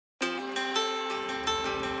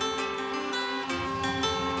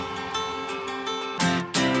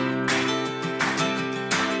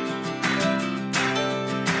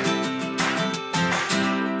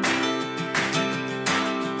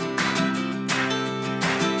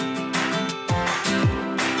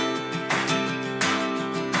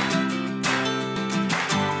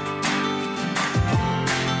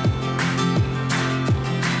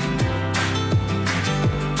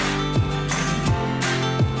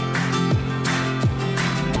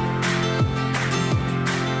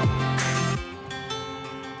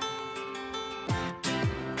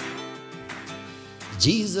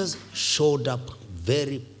Jesus showed up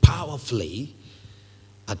very powerfully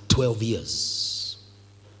at 12 years.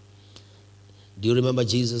 Do you remember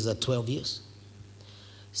Jesus at 12 years?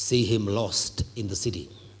 See him lost in the city.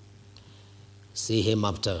 See him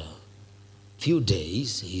after a few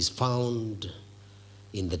days, he's found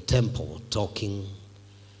in the temple talking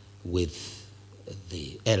with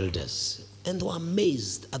the elders. And they were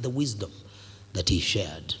amazed at the wisdom that he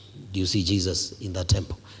shared. Do you see Jesus in that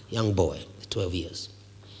temple? Young boy, 12 years.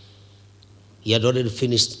 He had already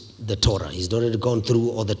finished the Torah. He's already gone through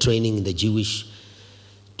all the training in the Jewish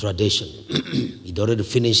tradition. He'd already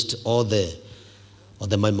finished all the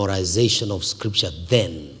memorization of scripture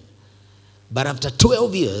then. But after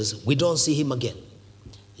 12 years, we don't see him again.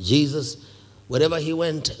 Jesus, wherever he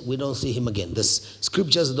went, we don't see him again. The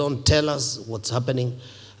scriptures don't tell us what's happening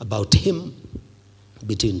about him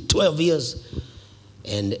between 12 years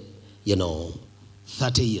and,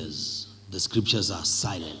 30 years. The scriptures are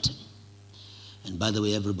silent. And by the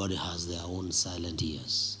way, everybody has their own silent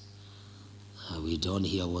ears. We don't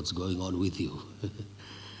hear what's going on with you.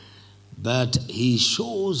 But he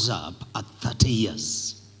shows up at 30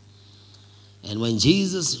 years. And when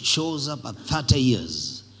Jesus shows up at 30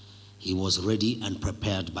 years, he was ready and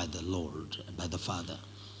prepared by the Lord, by the Father.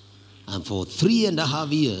 And for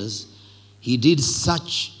 3.5 years, he did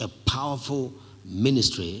such a powerful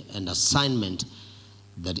ministry and assignment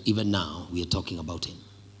that even now we are talking about him.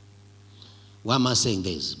 Why am I saying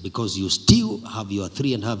this? Because you still have your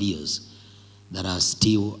 3.5 years that are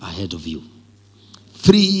still ahead of you.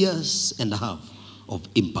 3.5 years of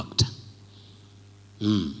impact.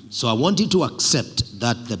 So I want you to accept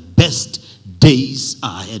that the best days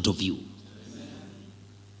are ahead of you.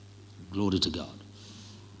 Glory to God.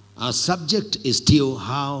 Our subject is still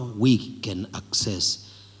how we can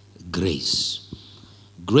access grace.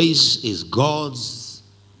 Grace is God's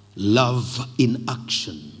love in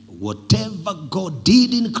action. Whatever God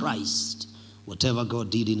did in Christ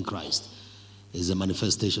is a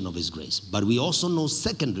manifestation of his grace. But we also know,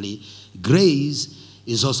 secondly, grace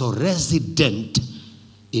is also resident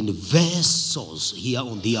in vessels here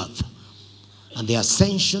on the earth. And the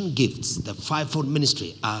ascension gifts, the fivefold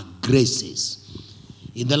ministry, are graces.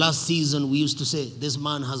 In the last season, we used to say, this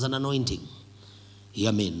man has an anointing.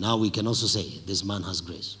 Hear me. Now we can also say, this man has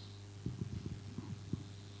grace.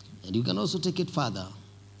 And you can also take it further.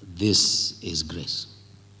 This is grace,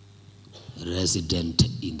 resident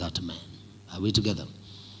in that man. Are we together?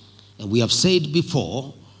 And we have said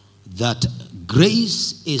before that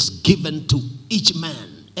grace is given to each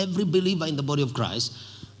man. Every believer in the body of Christ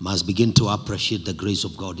must begin to appreciate the grace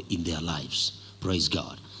of God in their lives. Praise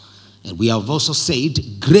God. And we have also said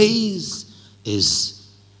grace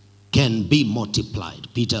can be multiplied.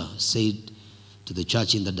 Peter said to the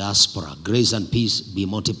church in the diaspora, grace and peace be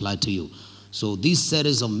multiplied to you. So these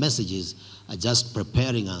series of messages are just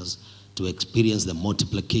preparing us to experience the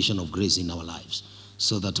multiplication of grace in our lives,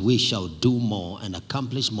 so that we shall do more and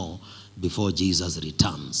accomplish more before Jesus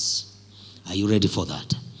returns. Are you ready for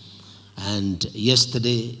that? And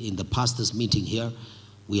yesterday in the pastor's meeting here,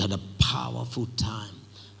 we had a powerful time.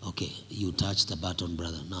 Okay, you touched the button,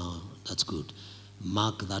 brother. Now, that's good.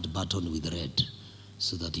 Mark that button with red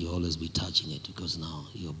so that you always be touching it, because now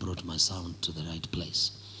you brought my sound to the right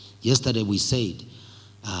place. Yesterday we said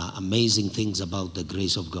amazing things about the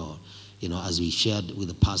grace of God, as we shared with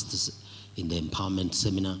the pastors in the empowerment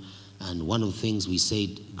seminar. And one of the things we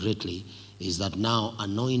said greatly is that now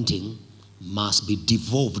anointing must be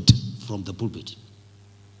devolved from the pulpit.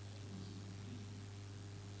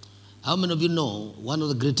 How many of you know one of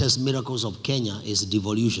the greatest miracles of Kenya is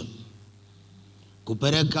devolution?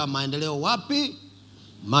 Kupereka maendeleo wapi?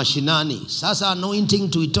 Mashinani. Sasa anointing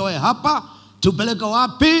tuitoe hapa, tupeleka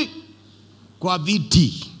wapi? Kwa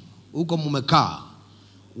viti. Uko mumekaa.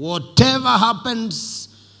 Whatever happens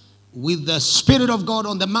with the Spirit of God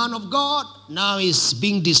on the man of God now is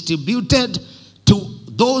being distributed to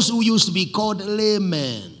those who used to be called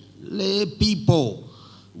laymen, lay people.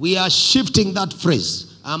 We are shifting that phrase.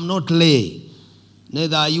 I'm not lay.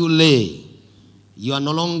 Neither are you lay. You are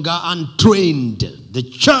no longer untrained. The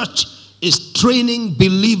church is training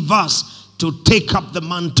believers to take up the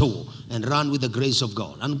mantle and run with the grace of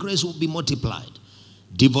God. And grace will be multiplied.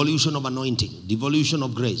 Devolution of anointing, devolution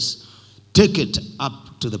of grace. Take it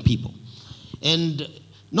up to the people. And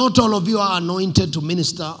not all of you are anointed to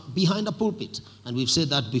minister behind a pulpit. And we've said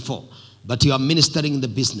that before. But you are ministering in the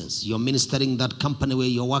business. You're ministering that company where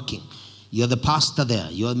you're working. You're the pastor there.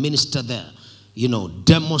 You're a minister there.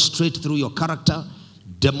 Demonstrate through your character.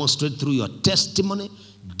 Demonstrate through your testimony.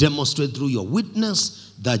 Demonstrate through your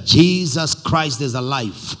witness that Jesus Christ is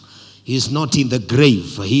alive. He is not in the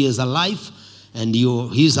grave. He is alive. and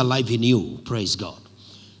he's alive in you. Praise God.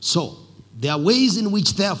 So there are ways in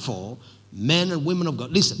which, therefore, men and women of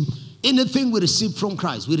God, listen, anything we receive from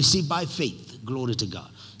Christ, we receive by faith. Glory to God.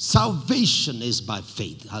 Salvation is by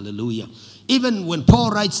faith. Hallelujah. Even when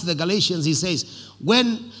Paul writes to the Galatians, he says,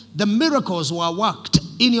 when the miracles were worked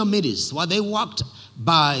in your midst, were they worked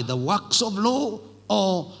by the works of law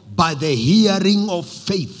or by the hearing of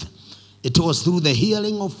faith? It was through the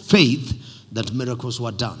hearing of faith that miracles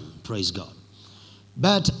were done. Praise God.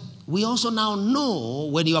 But we also now know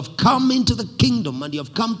when you have come into the kingdom and you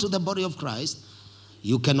have come to the body of Christ,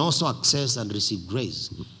 you can also access and receive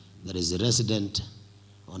grace that is resident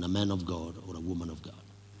on a man of God or a woman of God.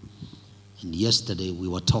 And yesterday we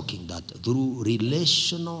were talking that through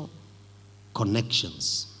relational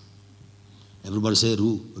connections. Everybody say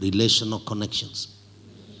through relational connections.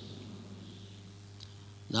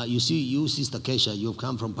 Now you see, you, Sister Kesha, you've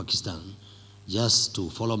come from Pakistan just to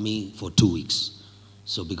follow me for 2 weeks.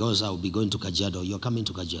 So because I'll be going to Kajiado, you're coming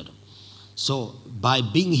to Kajiado. So by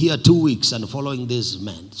being here 2 weeks and following this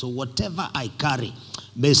man, so whatever I carry,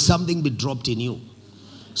 may something be dropped in you.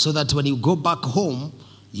 So that when you go back home,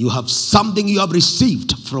 you have something you have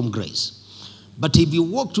received from grace. But if you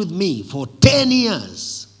walked with me for 10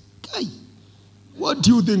 years, what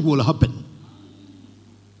do you think will happen?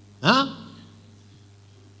 Huh?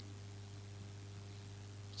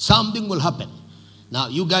 Something will happen. Now,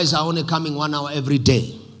 you guys are only coming 1 hour every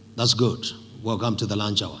day. That's good. Welcome to the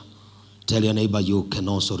lunch hour. Tell your neighbor you can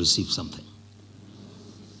also receive something.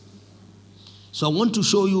 So I want to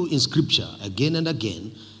show you in scripture again and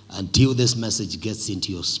again until this message gets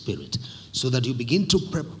into your spirit, so that you begin to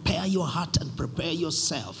prepare your heart and prepare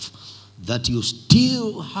yourself that you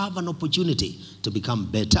still have an opportunity to become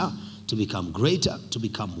better, to become greater, to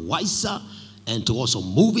become wiser, and to also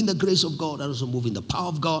move in the grace of God and also move in the power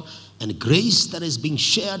of God. And grace that is being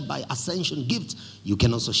shared by ascension gifts, you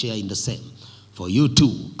can also share in the same. For you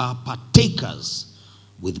too are partakers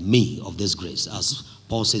with me of this grace, as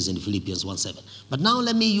Paul says in Philippians 1:7. But now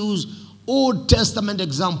let me use Old Testament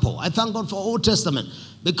example. I thank God for Old Testament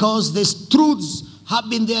because these truths have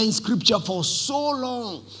been there in scripture for so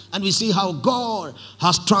long. And we see how God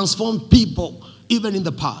has transformed people even in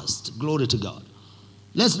the past. Glory to God.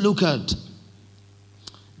 Let's look at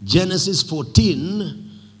Genesis 14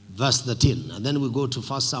 verse 13. And then we go to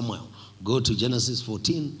 1 Samuel. Go to Genesis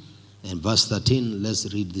 14 and verse 13.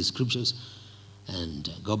 Let's read the scriptures. And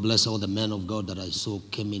God bless all the men of God that I saw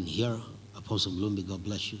came in here. Apostle Bloomby, God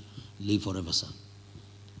bless you. Live forever, son.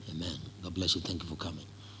 Amen. God bless you. Thank you for coming.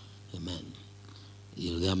 Amen.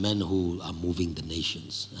 You know, there are men who are moving the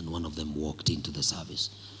nations, and one of them walked into the service,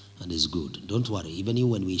 and it's good. Don't worry. Even you,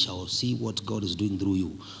 when we shall see what God is doing through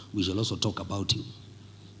you, we shall also talk about you.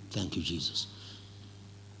 Thank you, Jesus.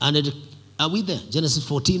 And are we there? Genesis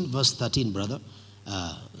 14, verse 13, brother.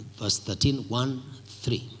 Verse 13, 1,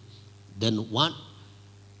 3. Then one,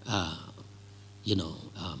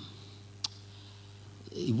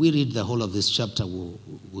 if we read the whole of this chapter, we'll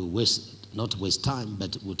not waste time,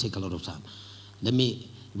 but we'll take a lot of time. Let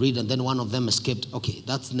me read, and then one of them escaped. Okay,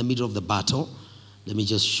 that's in the middle of the battle. Let me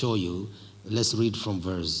just show you. Let's read from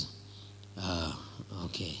verse,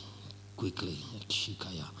 quickly.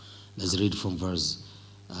 Let's read from verse,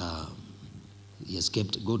 he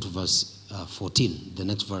escaped. Go to verse 14, the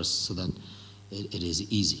next verse, so that it is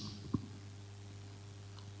easy.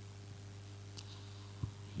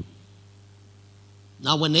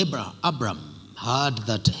 Now when Abram heard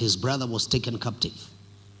that his brother was taken captive,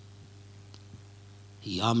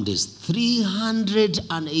 he armed his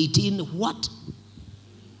 318 what?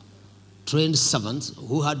 Trained servants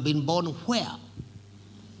who had been born where?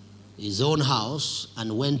 His own house,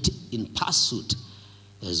 and went in pursuit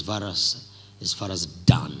as far as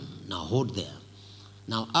Dan. Now hold there.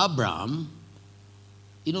 Now Abram,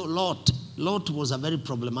 you know, Lot was a very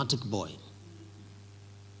problematic boy.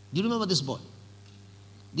 Do you remember this boy?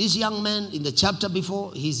 This young man in the chapter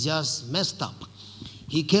before, he's just messed up.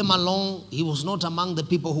 He came along, he was not among the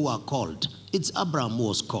people who are called. It's Abraham who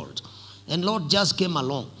was called. And Lot just came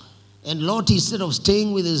along. And Lot, instead of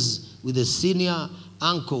staying with his senior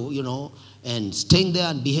uncle, you know, and staying there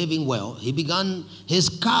and behaving well, his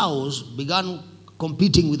cows began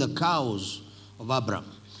competing with the cows of Abraham.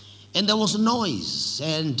 And there was noise.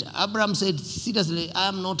 And Abraham said, seriously, I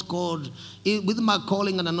am not called, with my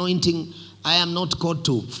calling and anointing, I am not called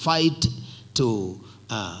to fight, to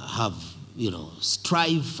have,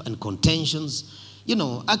 strife and contentions.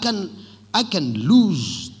 I can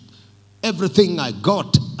lose everything I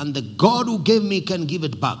got, and the God who gave me can give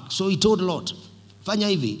it back. So he told Lot, fanya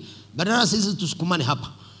hivi, badala sisi tusukumane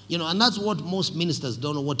hapa. You know, and that's what most ministers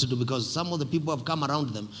don't know what to do, because some of the people have come around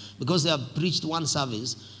them because they have preached one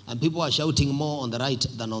service and people are shouting more on the right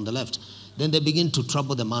than on the left. Then they begin to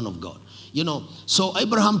trouble the man of God. You know, so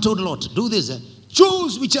Abraham told Lot, do this.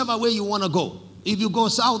 Choose whichever way you want to go. If you go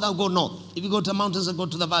south, I'll go north. If you go to the mountains, I'll go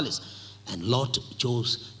to the valleys. And Lot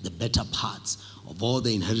chose the better parts of all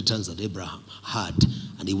the inheritance that Abraham had,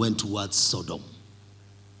 and he went towards Sodom.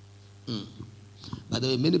 But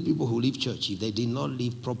there are many people who leave church. If they did not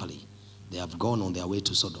live properly, they have gone on their way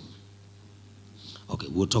to Sodom. Okay,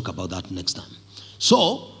 we'll talk about that next time.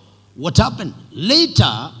 So, what happened?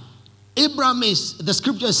 Later, Abraham is, the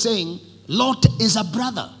scripture is saying, Lot is a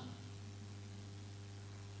brother.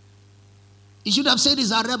 He should have said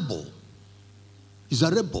he's a rebel. He's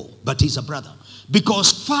a rebel, but he's a brother.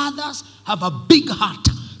 Because fathers have a big heart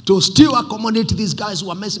to still accommodate these guys who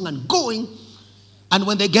are messing and going, and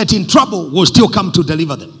when they get in trouble, will still come to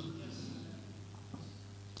deliver them.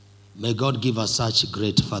 May God give us such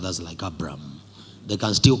great fathers like Abraham. They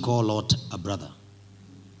can still call Lot a brother.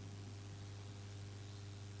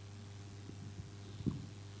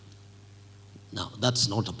 Now, that's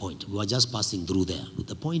not the point. We were just passing through there.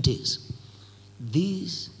 The point is,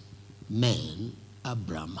 these men,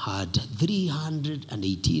 Abraham, had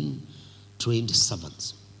 318 trained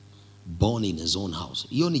servants born in his own house.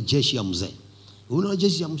 Hiyo ni jeshi ya mzee. Unaona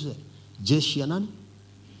jeshi ya mzee? Jeshi ya nani?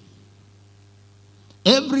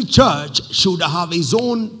 Every church should have his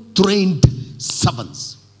own trained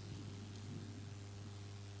servants.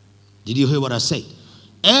 Did you hear what I said?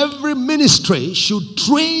 Every ministry should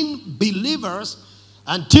train believers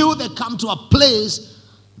until they come to a place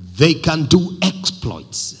they can do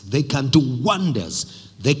exploits. They can do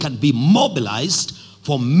wonders. They can be mobilized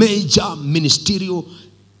for major ministerial,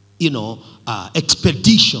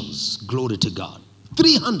 expeditions. Glory to God.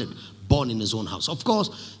 300 born in his own house. Of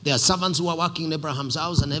course, there are servants who are working in Abraham's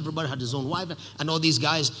house, and everybody had his own wife and all these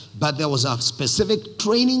guys. But there was a specific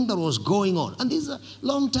training that was going on. And this is a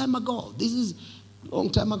long time ago. This is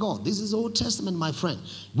Old Testament, my friend.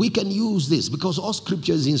 We can use this because all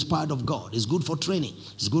scripture is inspired of God. It's good for training.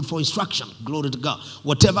 It's good for instruction. Glory to God.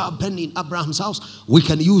 Whatever happened in Abraham's house, we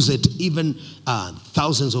can use it even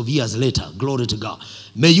thousands of years later. Glory to God.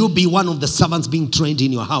 May you be one of the servants being trained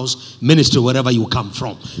in your house, ministry, wherever you come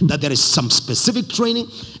from. That there is some specific training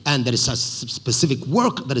and there is a specific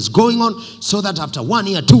work that is going on, so that after 1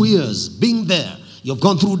 year, 2 years being there, you've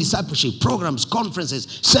gone through discipleship programs,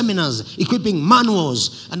 conferences, seminars, equipping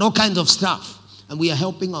manuals, and all kinds of stuff. And we are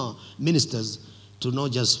helping our ministers to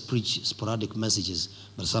not just preach sporadic messages,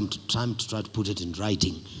 but sometimes to try to put it in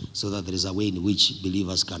writing, so that there is a way in which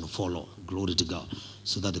believers can follow. Glory to God.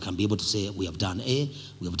 So that they can be able to say, we have done A,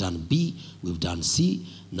 we have done B, we have done C,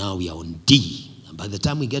 now we are on D. And by the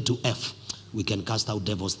time we get to F, we can cast out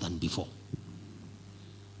devils than before.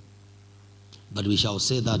 But we shall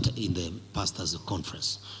say that in the pastors'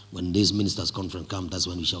 conference. When this ministers' conference comes, that's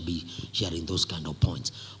when we shall be sharing those kind of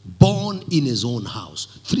points. Born in his own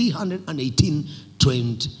house. 318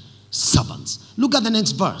 trained servants. Look at the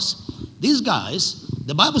next verse. These guys,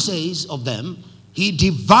 the Bible says of them, he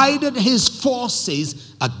divided his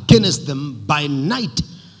forces against them by night.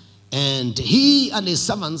 And he and his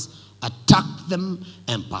servants attacked them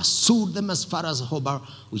and pursued them as far as Hobah,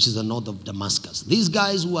 which is the north of Damascus. These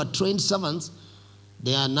guys who are trained servants,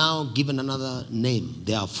 they are now given another name.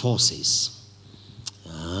 They are forces.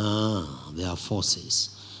 They are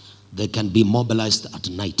forces. They can be mobilized at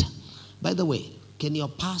night. By the way, can your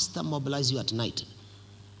pastor mobilize you at night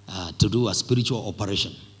to do a spiritual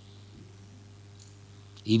operation?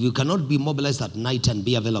 If you cannot be mobilized at night and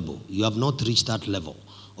be available, you have not reached that level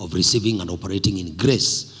of receiving and operating in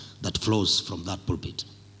grace that flows from that pulpit.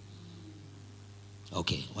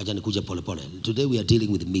 Okay, wacha nikuje pole pole. Today we are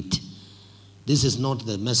dealing with meat. This is not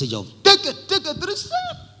the message of take it, receive.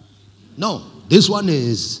 No, this one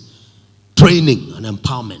is training and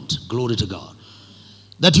empowerment. Glory to God.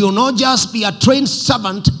 That you'll not just be a trained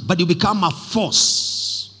servant, but you become a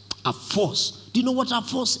force. A force. Do you know what are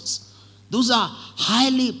forces? Those are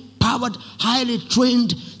highly powered, highly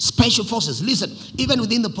trained special forces. Listen, even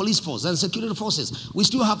within the police force and security forces, we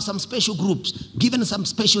still have some special groups given some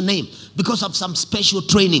special name because of some special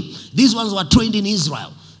training. These ones were trained in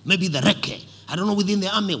Israel. Maybe the Reke. I don't know within the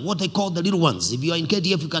army what they call the little ones. If you are in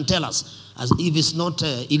KDF, you can tell us, as if it's not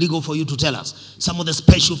illegal for you to tell us. Some of the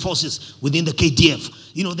special forces within the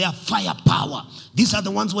KDF, they are firepower. These are the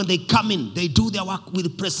ones when they come in, they do their work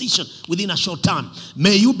with precision within a short time.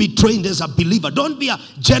 May you be trained as a believer. Don't be a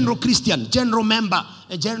general Christian, general member,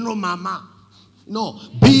 a general mama. No,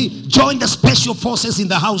 join the special forces in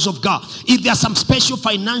the house of God. If there are some special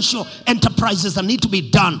financial enterprises that need to be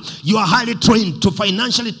done, you are highly trained to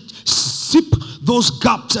financially sip those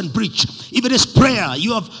gaps and breach. If it is prayer,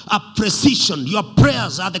 you have a precision. Your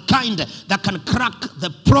prayers are the kind that can crack the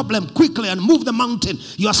problem quickly and move the mountain.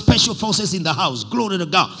 You are special forces in the house. Glory to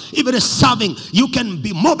God. If it is serving, you can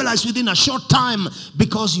be mobilized within a short time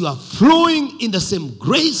because you are flowing in the same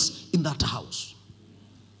grace in that house.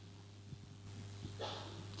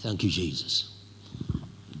 Thank you, Jesus.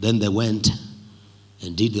 Then they went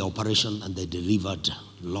and did the operation and they delivered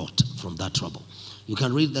Lot from that trouble. You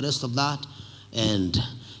can read the rest of that. And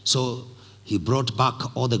so he brought back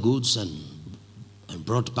all the goods and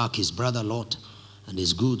brought back his brother Lot and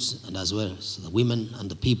his goods, and as well as the women and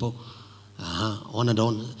the people. On and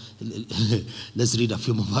on. Let's read a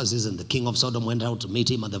few more verses. And the king of Sodom went out to meet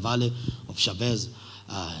him at the valley of Shaveh,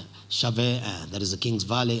 that is the king's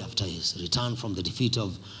valley, after his return from the defeat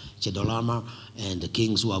of Chedorlaomer and the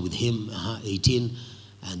kings who are with him, 18.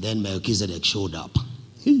 And then Melchizedek showed up.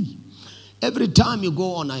 Every time you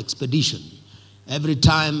go on an expedition, every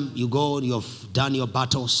time you go, you've done your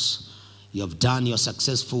battles, you have done your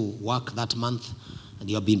successful work that month, and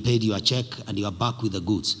you have been paid your check, and you are back with the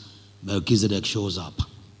goods, Melchizedek shows up.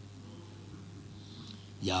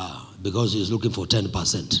 Yeah, because he's looking for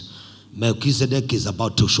 10%. Melchizedek is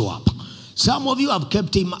about to show up. Some of you have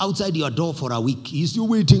kept him outside your door for a week. He's still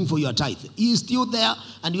waiting for your tithe. He is still there,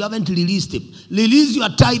 and you haven't released him. Release your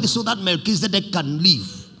tithe so that Melchizedek can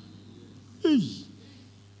leave.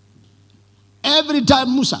 Every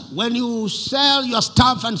time, Musa, when you sell your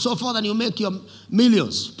stuff and so forth and you make your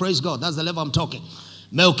millions, praise God, that's the level I'm talking,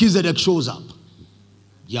 Melchizedek shows up.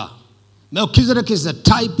 Yeah. Melchizedek is a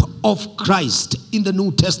type of Christ in the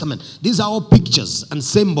New Testament. These are all pictures and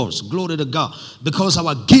symbols, glory to God, because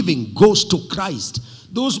our giving goes to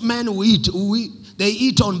Christ. Those men who eat, they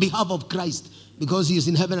eat on behalf of Christ because he is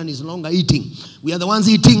in heaven and is no longer eating. We are the ones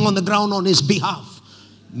eating on the ground on his behalf.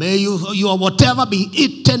 May your whatever be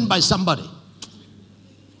eaten by somebody.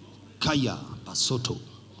 Kaya Basoto.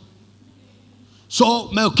 So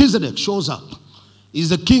Melchizedek shows up. He's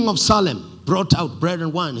the king of Salem, brought out bread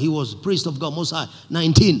and wine. He was priest of God Most High.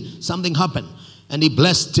 19, something happened. And he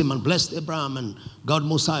blessed him and blessed Abraham and God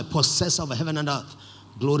Most High, possessor of heaven and earth.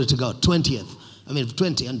 Glory to God. 20,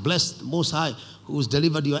 and blessed Most High, who's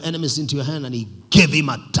delivered your enemies into your hand, and he gave him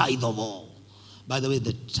a tithe of all. By the way,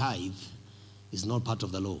 the tithe is not part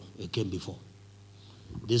of the law. It came before.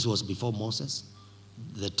 This was before Moses.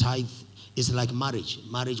 The tithe is like marriage.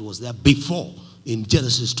 Marriage was there before in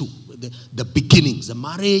Genesis 2. The beginnings, the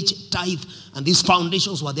marriage, tithe, and these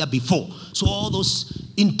foundations were there before. So all those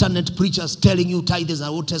internet preachers telling you tithe is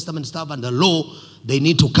Old Testament stuff and the law, they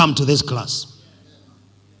need to come to this class.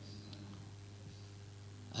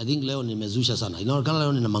 I think leo nimezusha sana. Inaonekana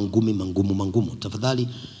leo nina mangumu. Tafadhali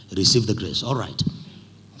receive the grace. All right.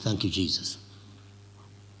 Thank you, Jesus.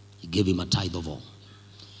 He gave him a tithe of all.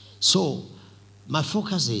 So, my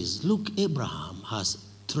focus is, look, Abraham has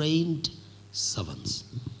trained servants.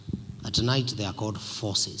 At night, they are called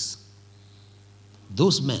forces.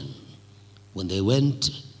 Those men, when they went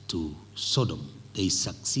to Sodom, they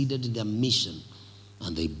succeeded in their mission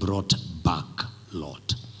and they brought back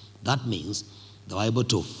Lot. That means they were able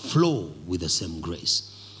to flow with the same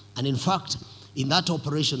grace. And in fact, in that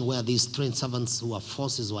operation where these trained servants who are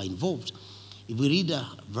forces were involved, if we read a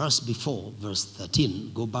verse before, verse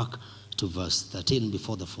 13, go back to verse 13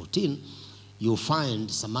 before the 14, you'll find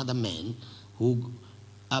some other men who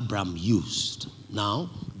Abraham used. Now,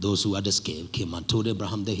 those who had escaped came and told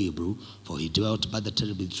Abraham the Hebrew, for he dwelt by the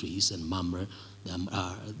terrible trees and Mamre,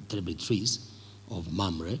 the terrible trees of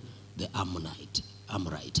Mamre, the Amorite.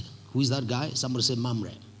 Who is that guy? Somebody say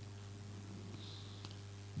Mamre.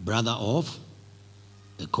 Brother of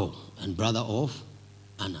Eko and brother of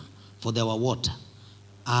Anna. For they were what?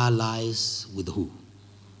 Allies with who?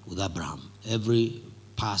 With Abraham. Every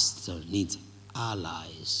pastor needs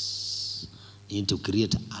allies. You need to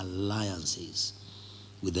create alliances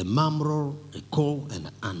with the Mamre, Eko, and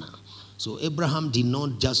Anna. So Abraham did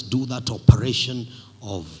not just do that operation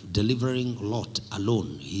of delivering Lot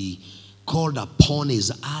alone. He called upon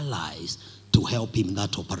his allies to help him in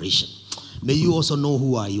that operation. May you also know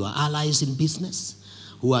who are your allies in business,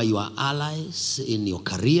 who are your allies in your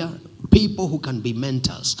career, people who can be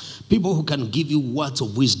mentors, people who can give you words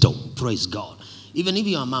of wisdom, praise God. Even if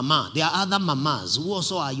you are mama, there are other mamas who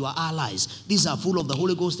also are your allies. These are full of the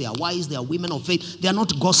Holy Ghost. They are wise. They are women of faith. They are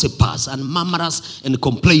not gossipers and murmurers and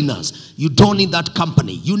complainers. You don't need that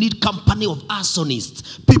company. You need company of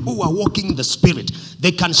arsonists, people who are walking in the Spirit.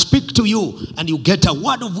 They can speak to you and you get a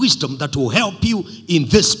word of wisdom that will help you in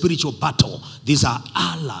this spiritual battle. These are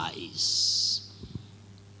allies.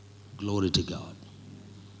 Glory to God.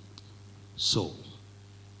 So,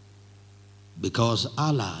 because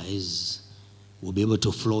allies will be able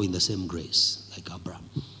to flow in the same grace like Abraham.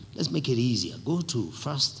 Let's make it easier. Go to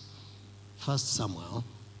First Samuel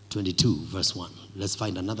 22 verse 1. Let's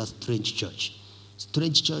find another strange church.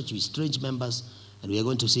 Strange church with strange members, and we are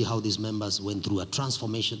going to see how these members went through a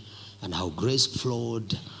transformation and how grace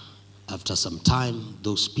flowed. After some time,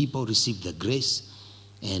 those people received the grace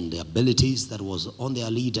and the abilities that was on their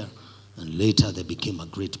leader, and later they became a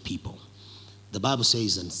great people. The Bible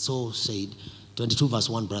says, and so said, 22 verse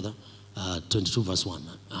 1, brother. 22 verse 1.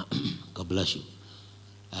 God bless you.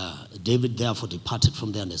 David therefore departed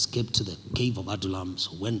from there and escaped to the cave of Adullam.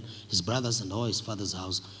 So when his brothers and all his father's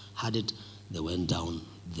house had it, they went down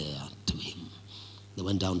there to him. They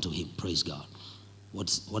went down to him. Praise God.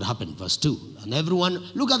 What happened? Verse 2. And everyone,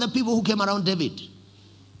 look at the people who came around David.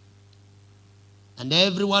 And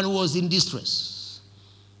everyone who was in distress.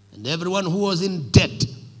 And everyone who was in debt.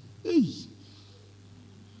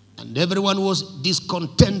 And everyone who was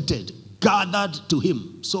discontented gathered to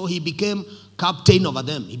him. So he became captain over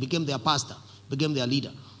them. He became their pastor, became their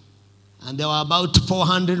leader. And there were about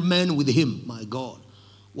 400 men with him. My God.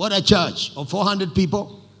 What a church of 400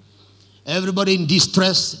 people. Everybody in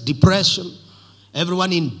distress, depression.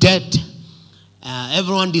 Everyone in debt.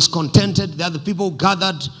 Everyone discontented. They are the people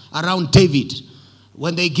gathered around David.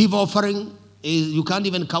 When they give offering, you can't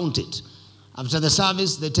even count it. After the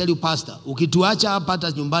service, they tell you, pastor, ukituacha hapa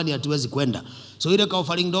hata nyumbani hatuwezi kwenda. So ile ka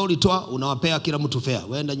offering ndo ulitoa, unawapea kila mtu fare.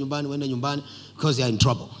 Wenda nyumbani, because they are in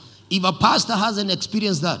trouble. If a pastor hasn't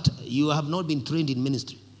experienced that, you have not been trained in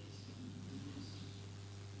ministry.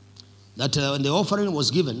 That when the offering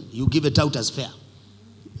was given, you give it out as fare.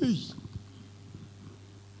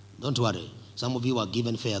 Don't worry. Some of you are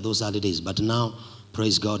given fare those early days, but now,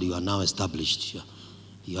 praise God, you are now established.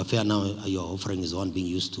 Your fare now, your offering is the one being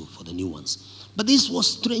used to for the new ones. But this was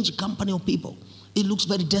strange company of people. It looks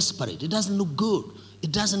very desperate. It doesn't look good.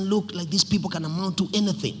 It doesn't look like these people can amount to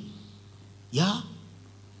anything. Yeah?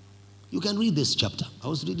 You can read this chapter. I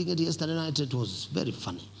was reading it yesterday night. It was very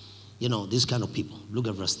funny. You know, this kind of people. Look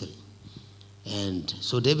at verse 3. And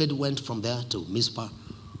so David went from there to Mizpah,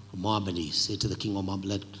 Moab, and he said to the king of Moab,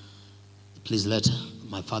 please let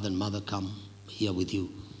my father and mother come here with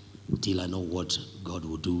you till I know what God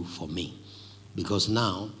will do for me. Because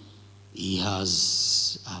now he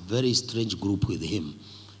has a very strange group with him.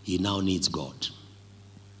 He now needs God.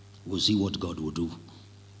 We'll see what God will do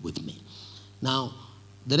with me. Now,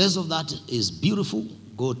 the rest of that is beautiful.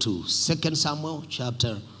 Go to 2 Samuel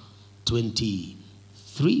chapter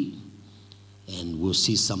 23 and we'll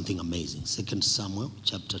see something amazing. 2 Samuel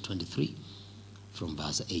chapter 23 from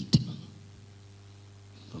verse 8.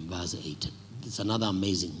 From verse 8. It's another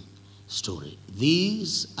amazing story.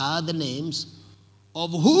 These are the names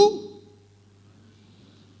of who?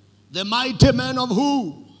 The mighty men of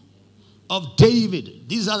who? Of David.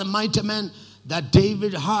 These are the mighty men that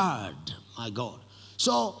David had. My God.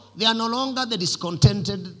 So they are no longer the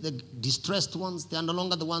discontented, the distressed ones. They are no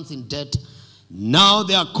longer the ones in debt. Now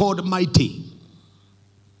they are called mighty.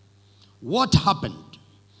 What happened?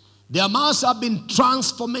 There must have been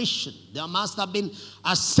transformation. There must have been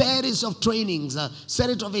a series of trainings, a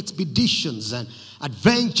series of expeditions and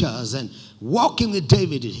adventures and walking with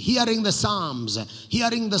David, hearing the psalms,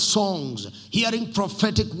 hearing the songs, hearing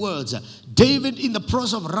prophetic words. David in the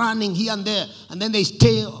process of running here and there, and then they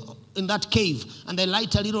stay in that cave and they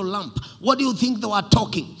light a little lamp. What do you think they were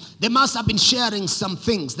talking? They must have been sharing some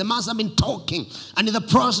things. They must have been talking. And in the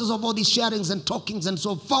process of all these sharings and talkings and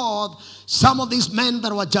so forth, some of these men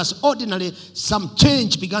that were just ordinary, some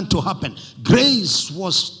change began to happen. Grace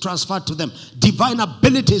was transferred to them. Divine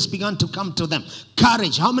abilities began to come to them.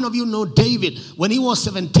 Courage. How many of you know David? When he was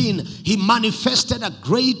 17, he manifested a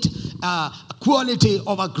great quality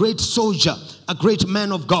of a great soldier, a great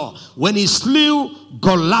man of God. When he slew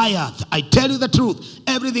Goliath, I tell you the truth,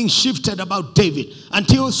 everything shifted about David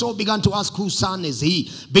until Saul began to ask, whose son is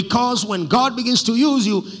he? Because when God begins to use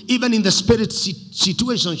you, even in the spirit,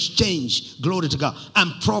 situations change. Glory to God.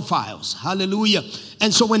 And profiles. Hallelujah.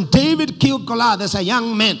 And so when David killed Goliath as a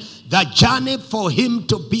young man, the journey for him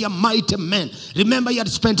to be a mighty man. Remember, he had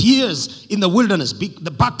spent years in the wilderness, the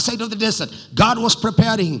backside of the desert. God was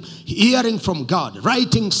preparing him, hearing from God,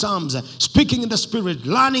 writing psalms, speaking in the spirit,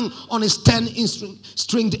 learning on his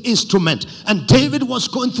 10-stringed instrument. And David was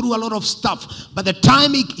going through a lot of stuff. By the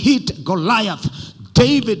time he hit Goliath,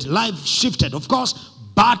 David's life shifted. Of course,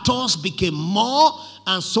 battles became more,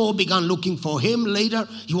 and Saul began looking for him. Later,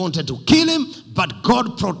 he wanted to kill him, but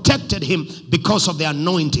God protected him because of the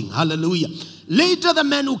anointing. Hallelujah. Later, the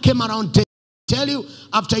men who came around David, tell you,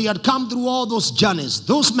 after he had come through all those journeys,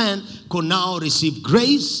 those men could now receive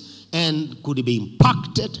grace and could be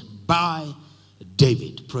impacted by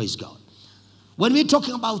David. Praise God. When we're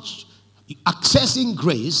talking about accessing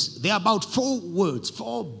grace, there are about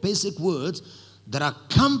 4 basic words that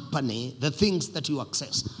accompany the things that you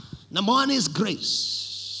access. Number 1 is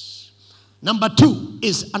grace. Number 2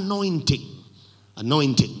 is anointing.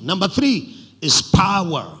 Anointing. Number 3 is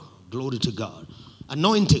power. Glory to God.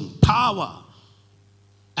 Anointing, power.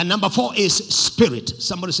 And number 4 is spirit.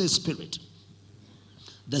 Somebody say spirit.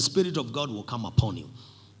 The Spirit of God will come upon you.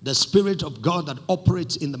 The Spirit of God that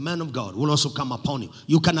operates in the man of God will also come upon you.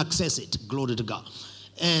 You can access it. Glory to God.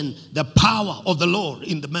 And the power of the Lord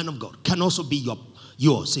in the man of God can also be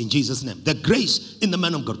yours in Jesus' name. The grace in the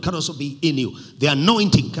man of God can also be in you. The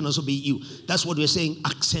anointing can also be you. That's what we're saying,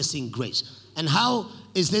 accessing grace. And how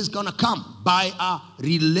is this going to come? By a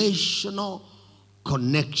relational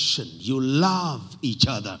connection. You love each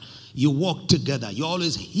other. You walk together. You're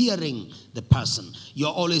always hearing the person.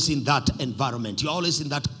 You're always in that environment. You're always in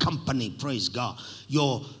that company. Praise God.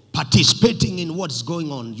 You're participating in what's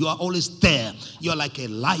going on. You are always there. You're like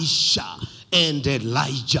Elisha and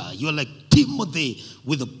Elijah. You're like Timothy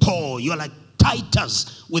with Paul. You're like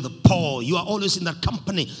Titus with Paul. You are always in that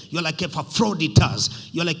company. You're like Epaphroditus.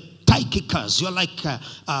 You're like Tychicus. You're like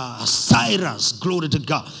Cyrus. Glory to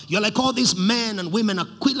God. You're like all these men and women,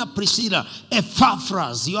 Aquila, Priscilla,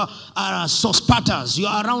 Epaphras. You are Sospater. You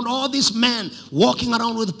are around all these men, walking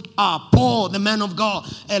around with Paul, the man of God,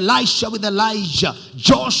 Elisha with Elijah,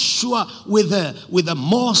 Joshua with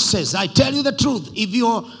Moses. I tell you the truth, if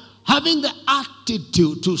you're having the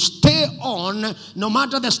attitude to stay on, no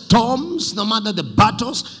matter the storms, no matter the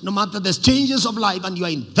battles, no matter the changes of life, and you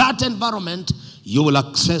are in that environment, you will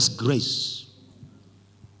access grace.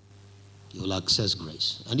 You will access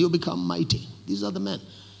grace. And you become mighty. These are the men.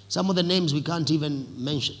 Some of the names we can't even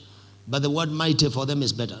mention. But the word mighty for them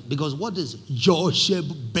is better. Because what is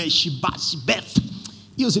Josheb, Beshibash, Beth?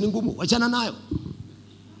 Hiyo si ngumu. Wachana nayo.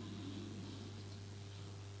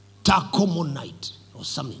 Tacomonite or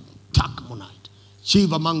something. Tacomonite.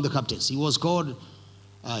 Chief among the captains. He was called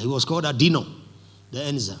Adino, the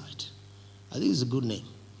Enzite. I think it's a good name.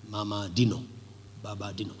 Mama Dino.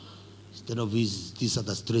 Baba Adino. Instead of these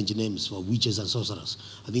other strange names for witches and sorcerers.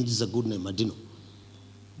 I think this is a good name, Adino.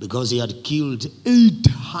 Because he had killed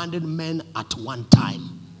 800 men at one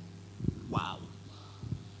time. Wow.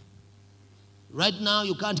 Right now,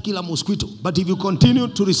 you can't kill a mosquito. But if you continue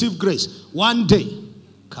to receive grace, one day,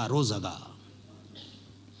 Karozaga.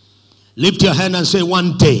 Lift your hand and say,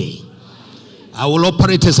 one day, I will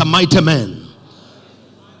operate as a mighty man.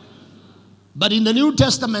 But in the New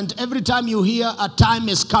Testament, every time you hear a time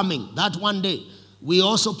is coming, that one day, we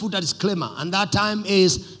also put a disclaimer, and that time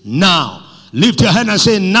is now. Lift your hand and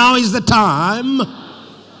say, now is the time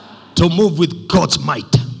to move with God's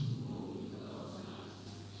might.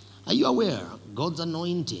 Are you aware? God's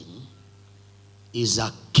anointing is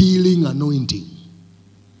a killing anointing.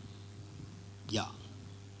 Yeah.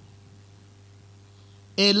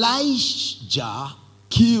 Elijah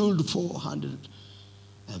killed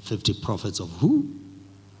 450 prophets of who?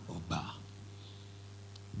 Of Baal.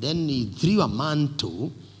 Then he threw a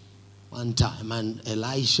mantle one time, and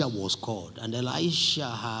Elisha was called. And Elisha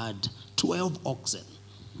had 12 oxen.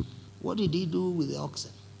 What did he do with the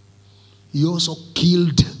oxen? He also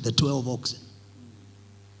killed the 12 oxen.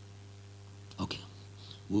 Okay.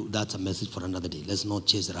 Well, that's a message for another day. Let's not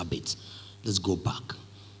chase rabbits. Let's go back.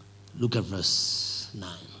 Look at verse 9.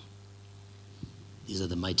 These are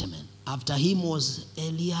the mighty men. After him was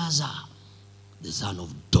Eleazar, the son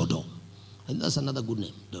of Dodo. And that's another good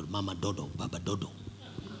name. Mama Dodo, Baba Dodo.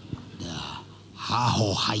 The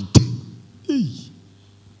Hahohite.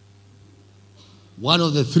 One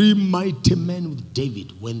of the 3 mighty men with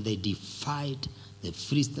David when they defied the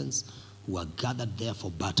Philistines who were gathered there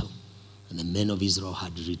for battle. And the men of Israel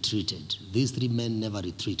had retreated. These 3 men never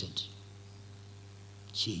retreated.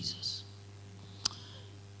 Jesus.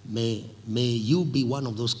 May you be one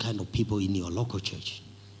of those kind of people in your local church.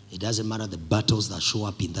 It doesn't matter the battles that show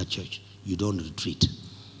up in that church. You don't retreat.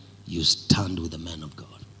 You stand with the man of God.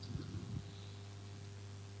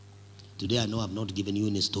 Today I know I've not given you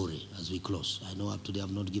any story as we close. I know today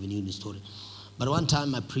I've not given you any story. But one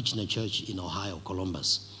time I preached in a church in Ohio,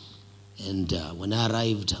 Columbus. And when I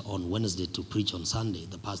arrived on Wednesday to preach on Sunday,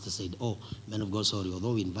 the pastor said, "Oh, man of God, sorry,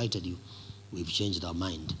 although we invited you, we've changed our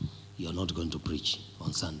mind. You're not going to preach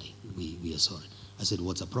on Sunday. We are sorry." I said,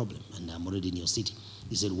 "What's the problem? And I'm already in your city."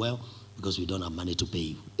 He said, "Well, because we don't have money to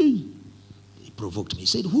pay you." He provoked me. He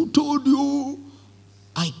said, "Who told you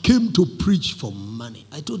I came to preach for money?"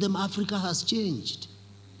 I told them, Africa has changed.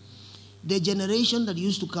 The generation that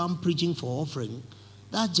used to come preaching for offering,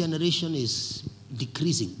 that generation is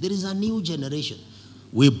decreasing. There is a new generation.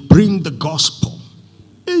 We bring the gospel.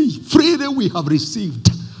 Hey, freely we have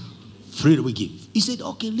received, freely we give. He said,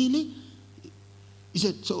 "Okay, Lily." He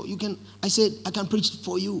said, "So you can," I said, "I can preach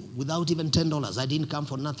for you without even $10. I didn't come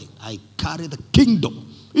for nothing. I carry the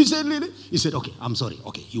kingdom." He said, "Lily." He said, "Okay, I'm sorry.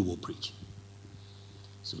 Okay, you will preach."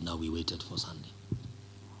 So now we waited for Sunday.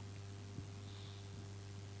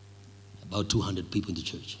 About 200 people in the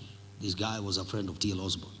church. This guy was a friend of T.L.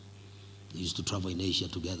 Osborne. They used to travel in Asia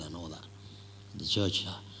together and all that. The church,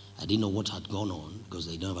 I didn't know what had gone on because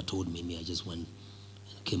they never told me. I just went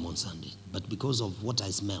and came on Sunday. But because of what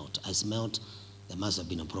I smelled there must have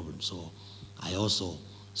been a problem. So I also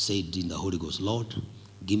said in the Holy Ghost, "Lord,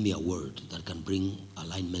 give me a word that can bring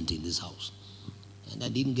alignment in this house." And I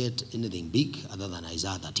didn't get anything big other than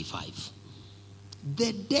Isaiah 35.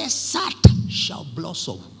 The desert shall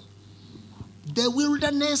blossom. The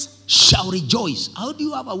wilderness shall rejoice. How do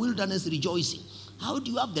you have a wilderness rejoicing? How do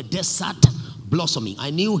you have the desert blossoming?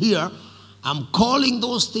 I knew here, I'm calling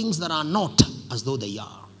those things that are not as though they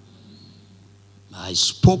are. I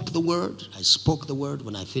spoke the word.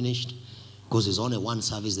 When I finished. Because it's only one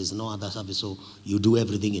service, there's no other service, so you do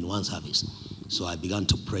everything in one service. So I began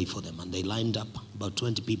to pray for them, and they lined up, about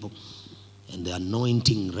 20 people, and the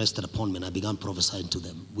anointing rested upon me, and I began prophesying to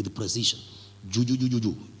them with precision.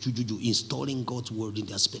 Installing God's word in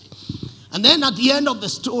their spirit. And then at the end of the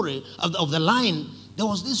story, of the line, there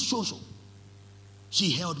was this shosho.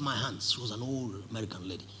 She held my hands. She was an old American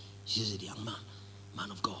lady. She said, "Young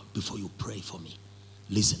man of God, before you pray for me,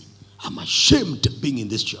 listen, I'm ashamed of being in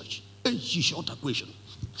this church." And she shot a question.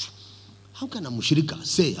 How can a mushrika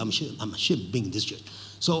say, I'm ashamed of being in this church?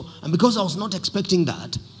 So, and because I was not expecting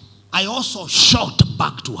that, I also shot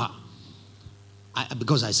back to her.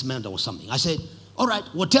 Because I smelled there was something. I said, "All right,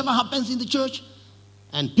 whatever happens in the church,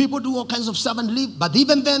 and people do all kinds of stuff and leave, but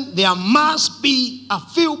even then, there must be a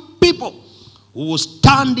few people who will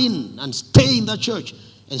stand in and stay in the church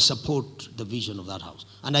and support the vision of that house."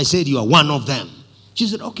 And I said, "You are one of them." She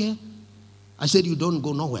said, "Okay." I said, "You don't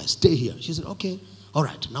go nowhere. Stay here." She said, "Okay. All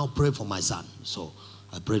right, now pray for my son." So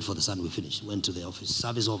I prayed for the son. We finished. Went to the office.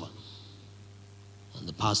 Service over. And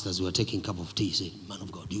the pastors were taking a cup of tea. He said, "Man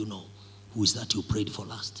of God, do you know who is that you prayed for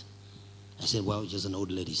last?" I said, "Well, just an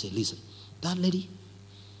old lady." He said, "Listen, that lady,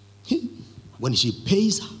 when she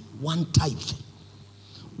pays one tithe,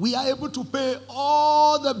 we are able to pay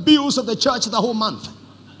all the bills of the church the whole month.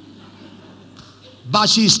 But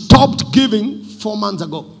she stopped giving 4 months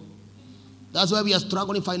ago. That's why we are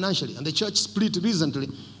struggling financially. And the church split recently,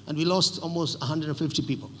 and we lost almost 150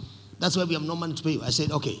 people. That's why we have no money to pay you." I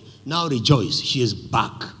said, "Okay, now rejoice. She is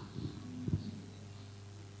back."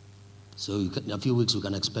 So in a few weeks, we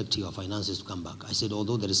can expect your finances to come back. I said,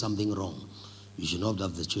 although there is something wrong, you should not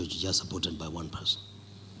have the church just supported by one person.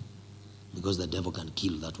 Because the devil can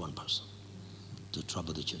kill that one person to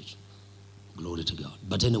trouble the church. Glory to God.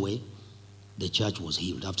 But anyway, the church was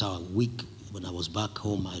healed. After a week, when I was back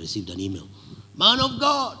home, I received an email. "Man of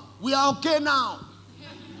God, we are okay now."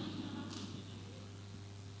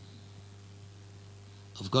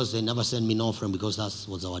 Of course, they never sent me an offering because that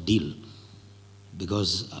was our deal.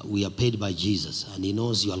 Because we are paid by Jesus. And he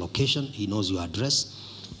knows your location. He knows your address.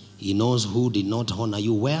 He knows who did not honor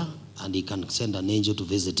you where. And he can send an angel to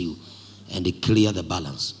visit you and clear the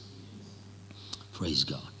balance. Praise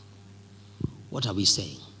God. What are we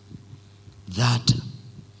saying? That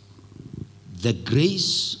the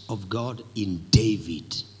grace of God in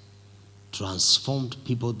David transformed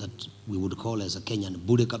people that we would call as a Kenyan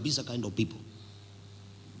Bude Kabisa kind of people.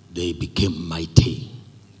 They became mighty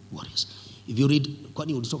warriors. If you read,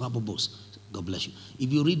 Kwani will talk about boss. God bless you.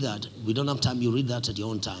 If you read that, we don't have time, you read that at your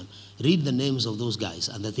own time. Read the names of those guys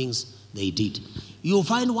and the things they did. You'll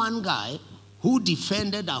find one guy who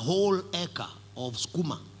defended a whole acre of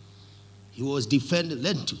skuma. He was defending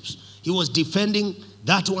lentils. He was defending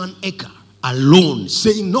that 1 acre alone,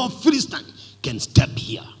 saying no Philistine can step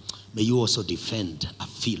here. May you also defend a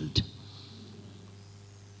field.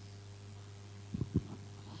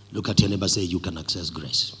 Look at your neighbor, say, you can access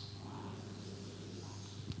grace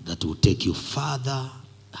that will take you further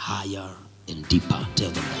higher and deeper. Tell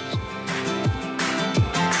them that.